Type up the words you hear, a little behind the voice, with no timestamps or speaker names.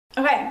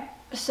Okay,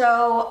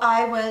 so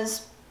I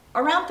was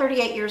around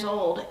 38 years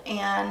old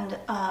and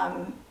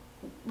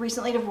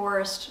recently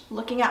divorced,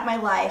 looking at my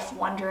life,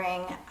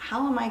 wondering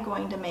how am I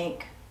going to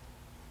make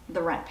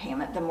the rent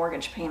payment, the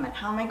mortgage payment?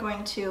 How am I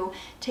going to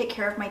take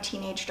care of my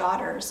teenage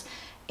daughters?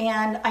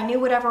 And I knew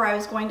whatever I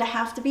was going to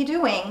have to be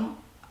doing,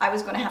 I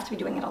was going to have to be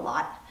doing it a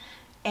lot.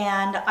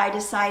 And I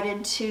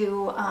decided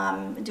to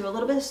do a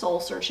little bit of soul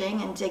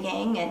searching and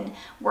digging, and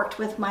worked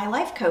with my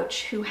life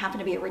coach, who happened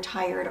to be a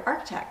retired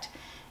architect.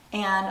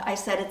 And I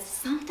said, it's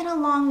something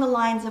along the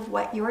lines of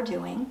what you're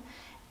doing.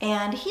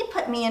 And he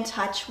put me in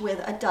touch with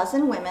a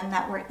dozen women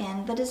that were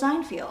in the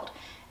design field.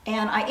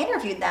 And I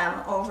interviewed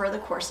them over the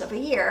course of a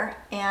year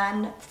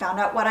and found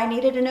out what I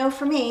needed to know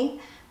for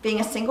me, being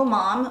a single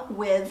mom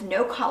with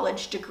no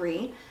college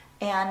degree.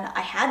 And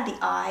I had the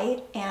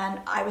eye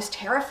and I was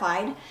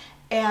terrified.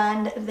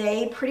 And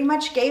they pretty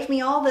much gave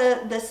me all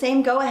the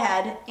same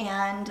go-ahead.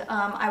 And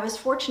I was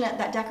fortunate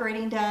that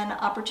Decorating Den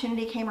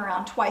opportunity came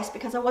around twice,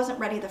 because I wasn't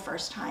ready the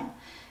first time.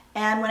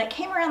 And when it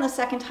came around the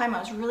second time, I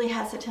was really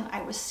hesitant.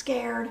 I was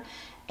scared.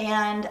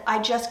 And I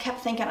just kept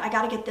thinking, I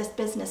got to get this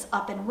business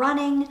up and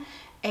running.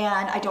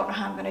 And I don't know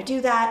how I'm going to do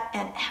that.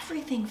 And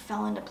everything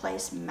fell into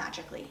place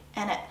magically.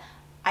 And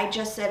I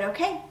just said,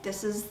 okay,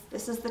 this is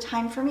the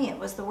time for me. It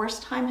was the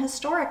worst time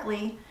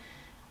historically.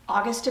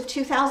 August of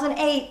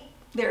 2008.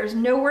 There's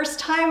no worse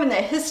time in the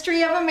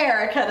history of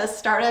America to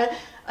start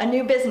a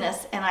new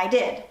business, and I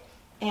did.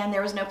 And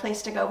there was no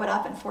place to go but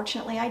up, and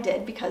fortunately I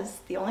did, because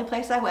the only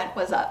place I went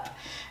was up.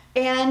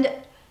 And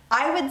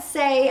I would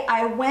say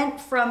I went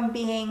from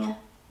being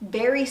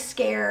very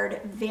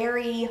scared,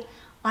 very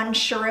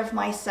unsure of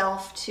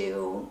myself,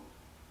 to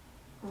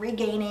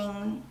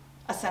regaining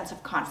a sense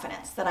of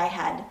confidence that I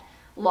had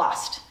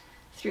lost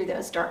through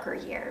those darker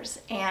years.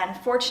 And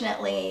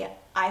fortunately,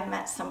 I've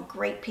met some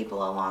great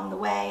people along the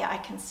way. I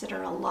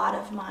consider a lot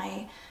of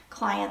my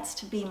clients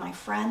to be my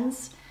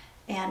friends,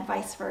 and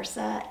vice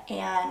versa.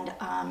 And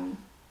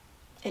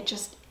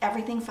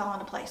everything fell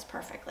into place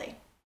perfectly.